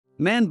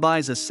Man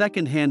buys a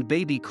second-hand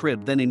baby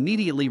crib then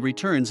immediately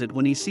returns it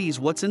when he sees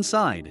what's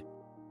inside.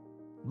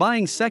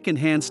 Buying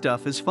second-hand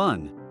stuff is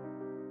fun.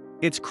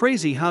 It's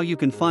crazy how you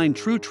can find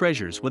true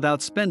treasures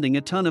without spending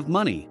a ton of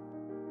money.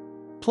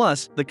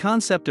 Plus, the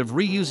concept of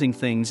reusing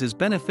things is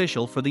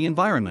beneficial for the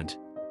environment.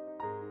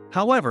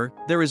 However,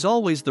 there is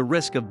always the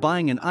risk of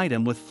buying an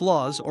item with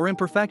flaws or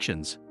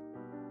imperfections.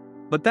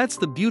 But that's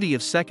the beauty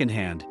of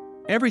secondhand.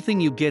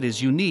 Everything you get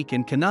is unique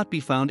and cannot be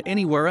found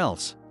anywhere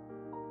else.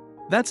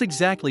 That's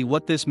exactly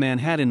what this man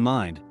had in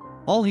mind.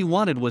 All he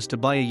wanted was to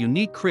buy a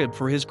unique crib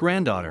for his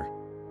granddaughter.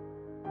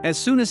 As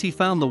soon as he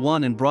found the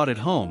one and brought it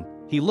home,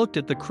 he looked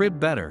at the crib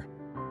better.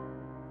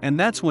 And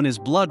that's when his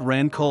blood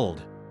ran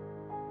cold.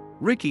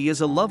 Ricky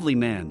is a lovely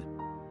man.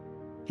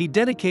 He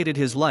dedicated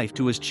his life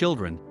to his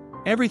children.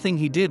 Everything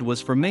he did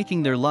was for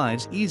making their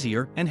lives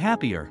easier and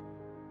happier.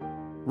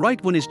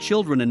 Right when his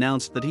children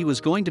announced that he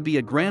was going to be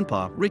a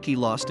grandpa, Ricky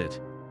lost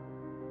it.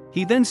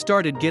 He then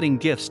started getting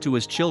gifts to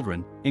his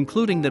children,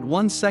 including that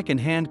one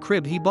second-hand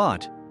crib he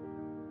bought.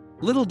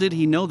 Little did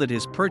he know that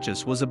his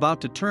purchase was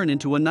about to turn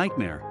into a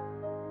nightmare.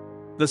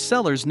 The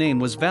seller's name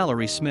was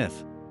Valerie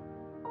Smith.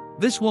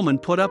 This woman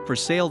put up for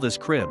sale this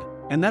crib,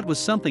 and that was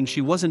something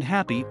she wasn't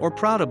happy or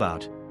proud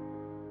about.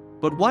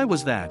 But why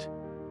was that?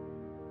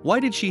 Why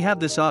did she have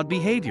this odd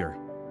behavior?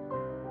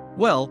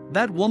 Well,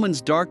 that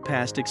woman's dark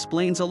past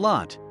explains a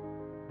lot.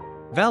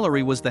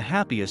 Valerie was the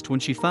happiest when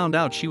she found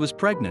out she was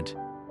pregnant.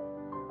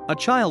 A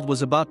child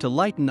was about to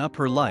lighten up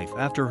her life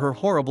after her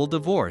horrible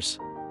divorce.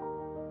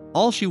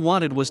 All she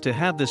wanted was to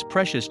have this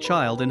precious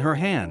child in her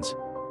hands.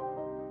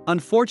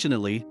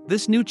 Unfortunately,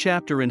 this new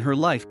chapter in her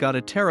life got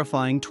a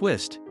terrifying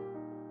twist.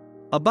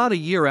 About a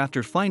year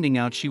after finding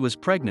out she was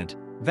pregnant,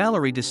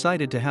 Valerie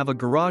decided to have a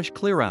garage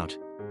clear-out.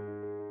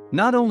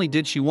 Not only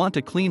did she want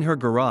to clean her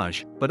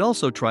garage, but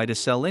also try to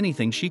sell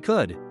anything she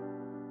could.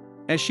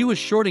 As she was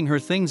sorting her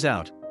things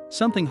out,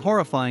 something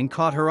horrifying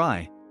caught her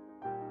eye.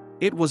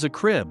 It was a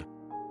crib.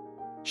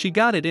 She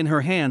got it in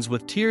her hands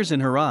with tears in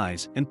her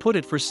eyes and put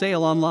it for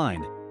sale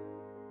online.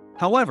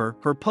 However,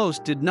 her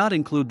post did not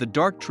include the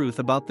dark truth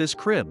about this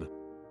crib.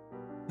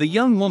 The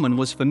young woman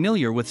was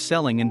familiar with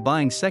selling and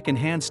buying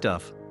second-hand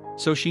stuff,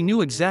 so she knew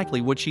exactly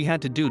what she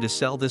had to do to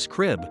sell this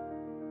crib.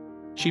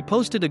 She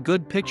posted a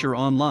good picture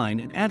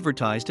online and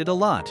advertised it a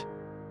lot.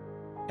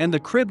 And the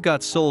crib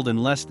got sold in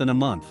less than a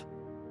month.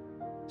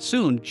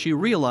 Soon, she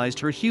realized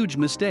her huge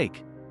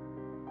mistake.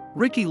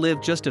 Ricky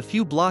lived just a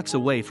few blocks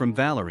away from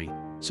Valerie,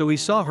 so he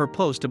saw her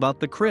post about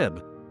the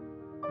crib.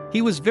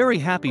 He was very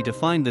happy to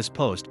find this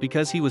post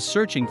because he was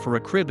searching for a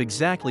crib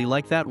exactly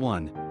like that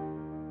one.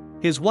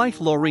 His wife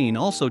Laureen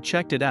also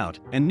checked it out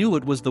and knew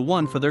it was the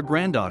one for their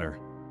granddaughter.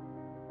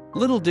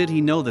 Little did he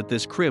know that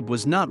this crib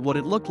was not what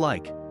it looked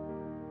like.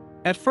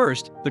 At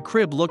first, the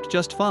crib looked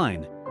just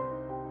fine.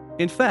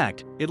 In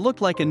fact, it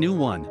looked like a new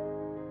one.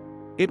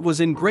 It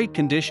was in great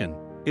condition,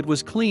 it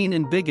was clean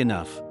and big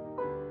enough.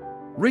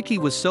 Ricky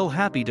was so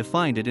happy to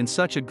find it in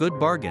such a good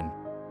bargain.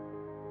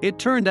 It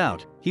turned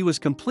out, he was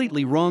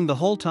completely wrong the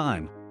whole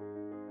time.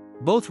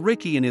 Both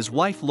Ricky and his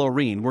wife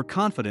Laureen were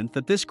confident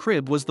that this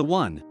crib was the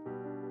one.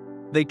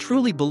 They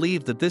truly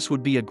believed that this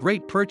would be a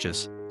great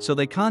purchase, so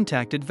they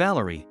contacted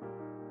Valerie.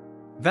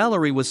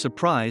 Valerie was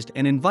surprised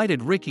and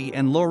invited Ricky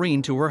and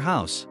Laureen to her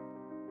house.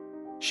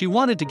 She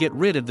wanted to get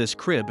rid of this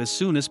crib as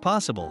soon as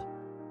possible.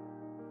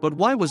 But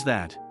why was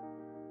that?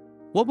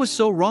 What was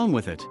so wrong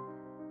with it?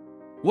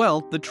 Well,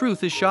 the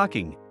truth is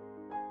shocking.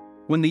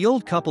 When the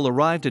old couple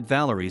arrived at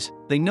Valerie's,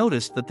 they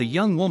noticed that the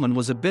young woman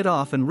was a bit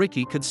off and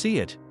Ricky could see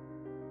it.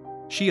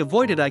 She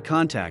avoided eye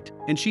contact,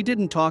 and she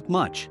didn't talk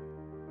much.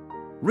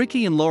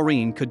 Ricky and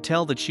Laureen could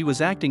tell that she was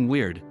acting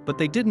weird, but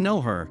they didn't know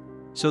her,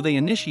 so they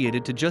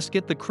initiated to just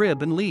get the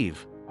crib and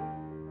leave.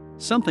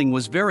 Something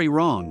was very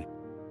wrong.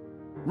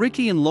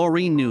 Ricky and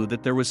Laureen knew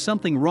that there was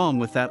something wrong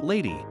with that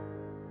lady.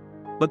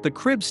 But the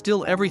crib's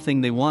still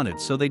everything they wanted,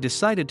 so they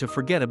decided to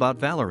forget about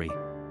Valerie.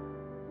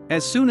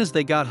 As soon as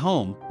they got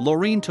home,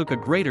 Laureen took a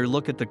greater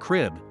look at the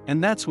crib,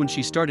 and that's when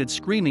she started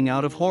screaming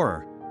out of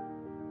horror.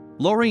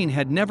 Laureen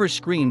had never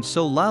screamed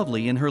so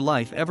loudly in her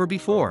life ever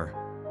before.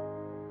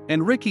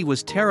 And Ricky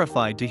was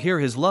terrified to hear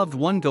his loved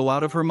one go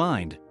out of her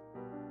mind.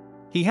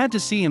 He had to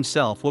see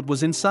himself what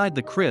was inside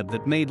the crib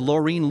that made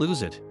Laureen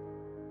lose it.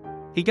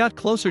 He got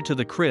closer to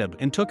the crib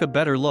and took a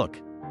better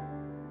look.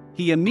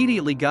 He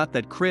immediately got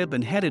that crib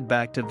and headed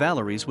back to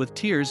Valerie's with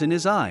tears in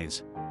his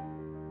eyes.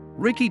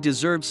 Ricky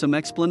deserved some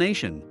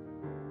explanation.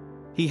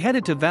 He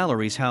headed to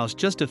Valerie's house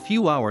just a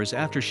few hours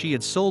after she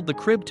had sold the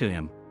crib to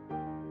him.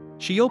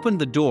 She opened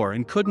the door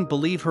and couldn't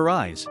believe her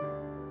eyes.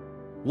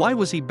 Why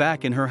was he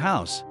back in her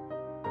house?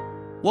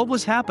 What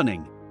was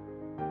happening?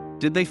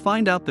 Did they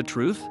find out the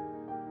truth?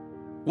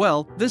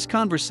 Well, this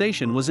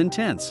conversation was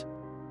intense.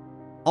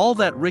 All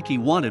that Ricky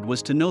wanted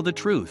was to know the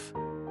truth.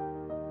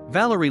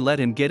 Valerie let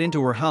him get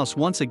into her house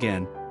once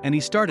again, and he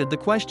started the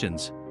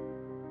questions.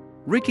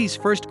 Ricky's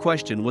first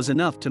question was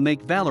enough to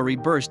make Valerie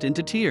burst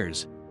into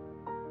tears.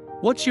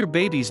 "What's your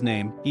baby's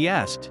name?" he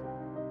asked.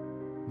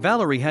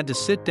 Valerie had to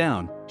sit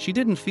down, she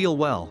didn't feel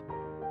well.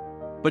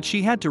 But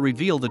she had to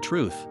reveal the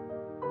truth.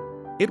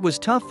 It was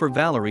tough for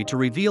Valerie to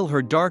reveal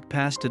her dark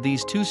past to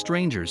these two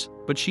strangers,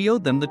 but she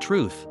owed them the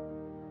truth.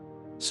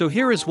 So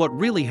here is what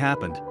really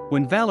happened.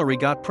 When Valerie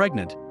got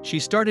pregnant, she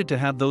started to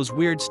have those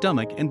weird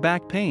stomach and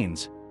back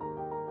pains.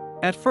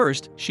 At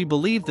first, she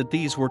believed that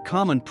these were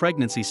common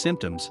pregnancy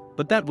symptoms,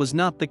 but that was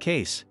not the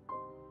case.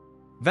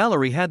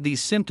 Valerie had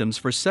these symptoms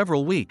for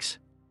several weeks.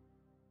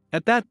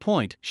 At that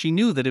point, she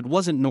knew that it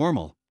wasn't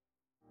normal.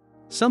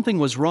 Something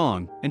was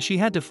wrong, and she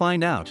had to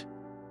find out.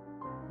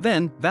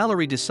 Then,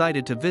 Valerie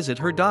decided to visit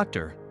her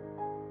doctor.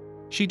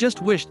 She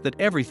just wished that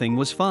everything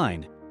was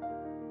fine.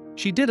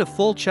 She did a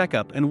full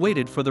checkup and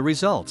waited for the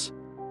results.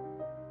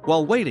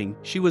 While waiting,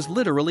 she was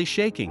literally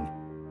shaking.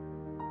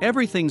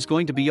 "Everything's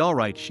going to be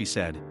alright," she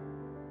said.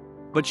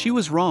 But she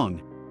was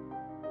wrong.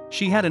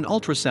 She had an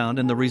ultrasound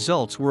and the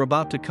results were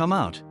about to come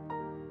out.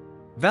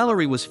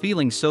 Valerie was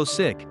feeling so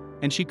sick,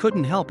 and she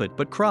couldn't help it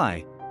but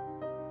cry.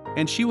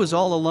 And she was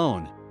all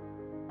alone.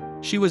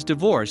 She was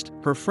divorced,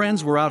 her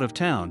friends were out of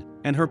town,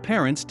 and her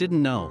parents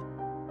didn't know.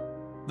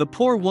 The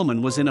poor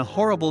woman was in a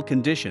horrible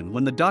condition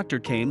when the doctor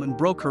came and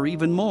broke her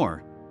even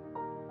more.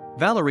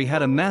 Valerie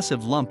had a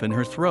massive lump in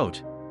her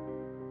throat.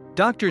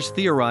 Doctors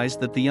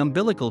theorized that the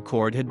umbilical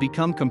cord had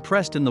become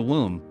compressed in the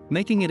womb,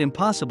 making it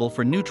impossible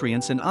for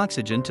nutrients and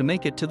oxygen to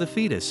make it to the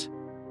fetus.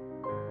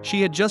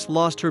 She had just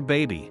lost her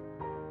baby.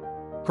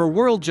 Her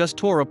world just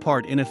tore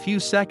apart in a few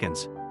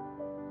seconds.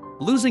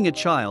 Losing a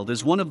child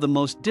is one of the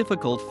most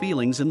difficult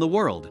feelings in the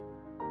world.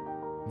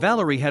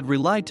 Valerie had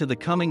relied to the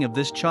coming of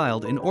this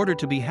child in order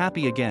to be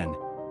happy again.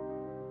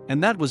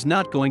 And that was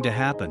not going to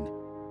happen.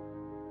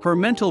 Her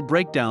mental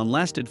breakdown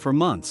lasted for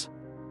months.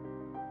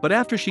 But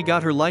after she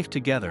got her life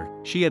together,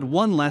 she had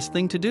one last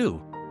thing to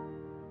do.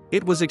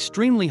 It was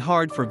extremely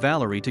hard for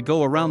Valerie to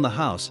go around the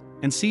house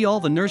and see all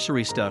the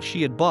nursery stuff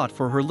she had bought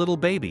for her little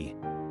baby.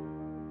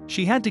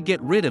 She had to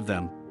get rid of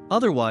them,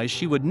 otherwise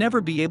she would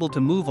never be able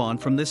to move on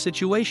from this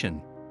situation.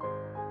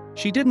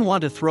 She didn't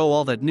want to throw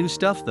all that new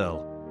stuff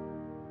though.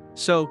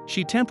 So,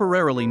 she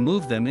temporarily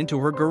moved them into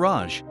her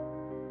garage.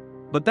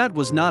 But that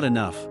was not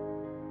enough.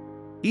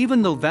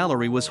 Even though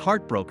Valerie was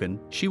heartbroken,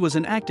 she was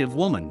an active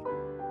woman.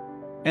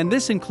 And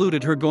this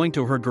included her going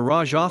to her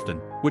garage often,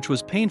 which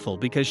was painful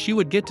because she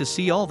would get to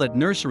see all that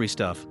nursery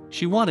stuff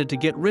she wanted to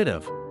get rid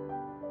of.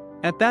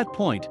 At that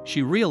point,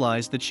 she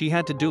realized that she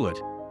had to do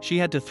it. She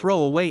had to throw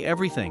away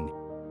everything.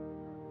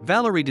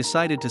 Valerie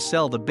decided to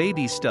sell the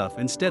baby's stuff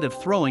instead of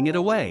throwing it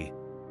away.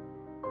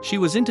 She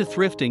was into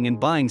thrifting and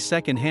buying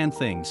second-hand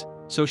things,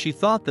 so she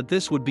thought that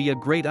this would be a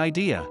great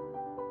idea.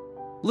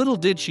 Little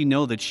did she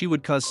know that she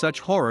would cause such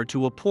horror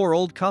to a poor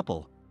old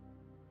couple.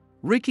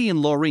 Ricky and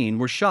Laureen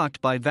were shocked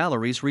by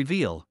Valerie's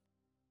reveal.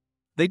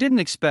 They didn't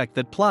expect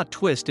that plot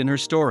twist in her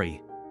story.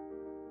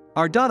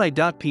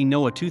 R.I.P.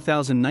 Noah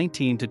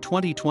 2019 to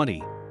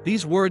 2020,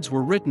 these words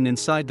were written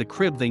inside the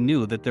crib. They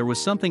knew that there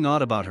was something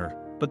odd about her,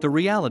 but the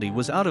reality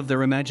was out of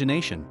their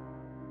imagination.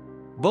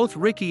 Both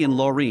Ricky and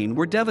Laureen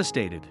were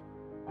devastated.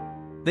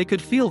 They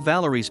could feel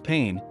Valerie's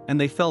pain, and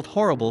they felt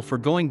horrible for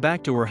going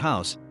back to her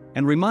house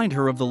and remind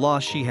her of the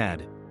loss she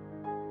had.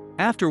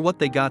 After what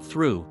they got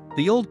through,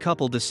 the old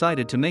couple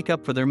decided to make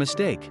up for their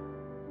mistake.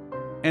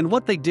 And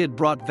what they did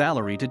brought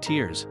Valerie to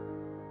tears.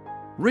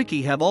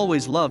 Ricky have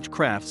always loved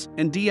crafts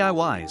and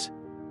DIYs.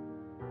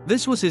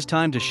 This was his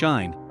time to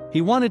shine.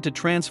 He wanted to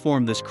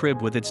transform this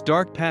crib with its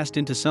dark past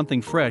into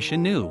something fresh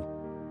and new.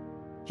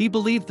 He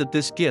believed that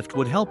this gift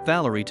would help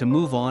Valerie to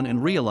move on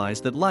and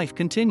realize that life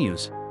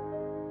continues.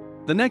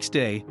 The next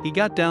day, he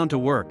got down to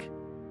work.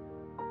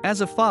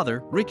 As a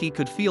father, Ricky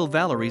could feel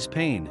Valerie's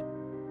pain.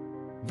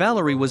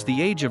 Valerie was the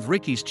age of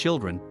Ricky's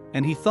children,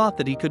 and he thought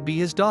that he could be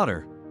his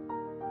daughter.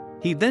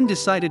 He then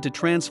decided to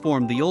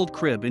transform the old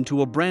crib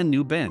into a brand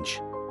new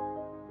bench.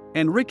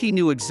 And Ricky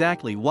knew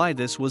exactly why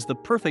this was the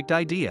perfect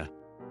idea.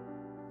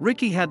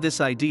 Ricky had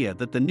this idea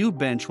that the new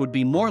bench would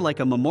be more like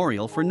a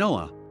memorial for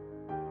Noah.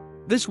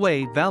 This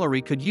way,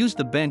 Valerie could use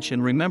the bench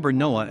and remember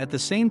Noah at the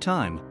same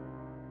time.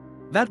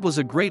 That was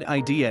a great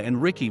idea, and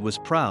Ricky was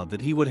proud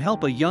that he would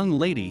help a young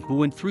lady who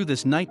went through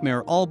this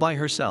nightmare all by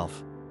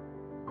herself.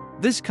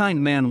 This kind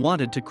man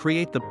wanted to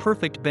create the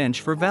perfect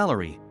bench for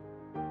Valerie.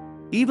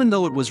 Even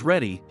though it was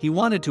ready, he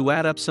wanted to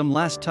add up some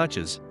last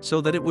touches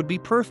so that it would be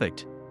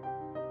perfect.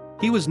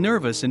 He was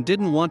nervous and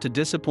didn't want to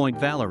disappoint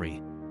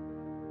Valerie.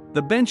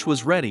 The bench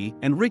was ready,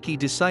 and Ricky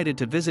decided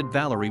to visit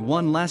Valerie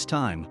one last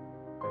time.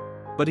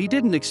 But he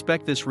didn't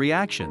expect this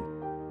reaction.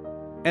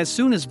 As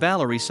soon as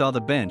Valerie saw the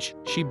bench,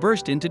 she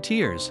burst into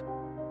tears.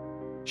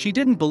 She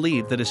didn't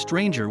believe that a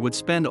stranger would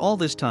spend all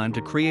this time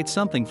to create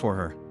something for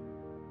her.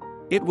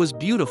 It was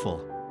beautiful.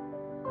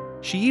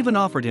 She even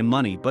offered him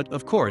money, but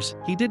of course,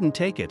 he didn't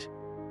take it.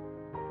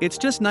 "It's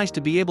just nice to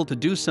be able to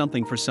do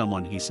something for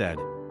someone," he said.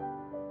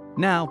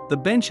 Now, the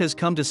bench has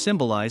come to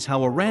symbolize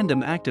how a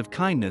random act of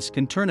kindness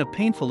can turn a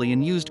painfully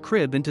unused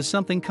crib into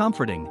something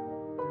comforting.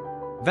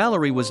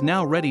 Valerie was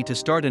now ready to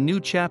start a new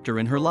chapter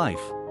in her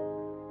life.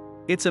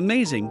 "It's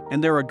amazing,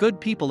 and there are good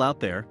people out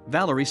there,"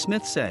 Valerie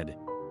Smith said.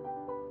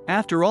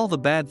 After all the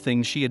bad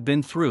things she had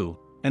been through,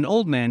 an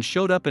old man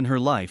showed up in her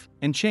life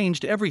and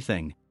changed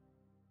everything.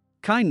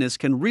 Kindness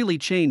can really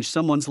change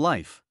someone's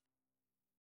life.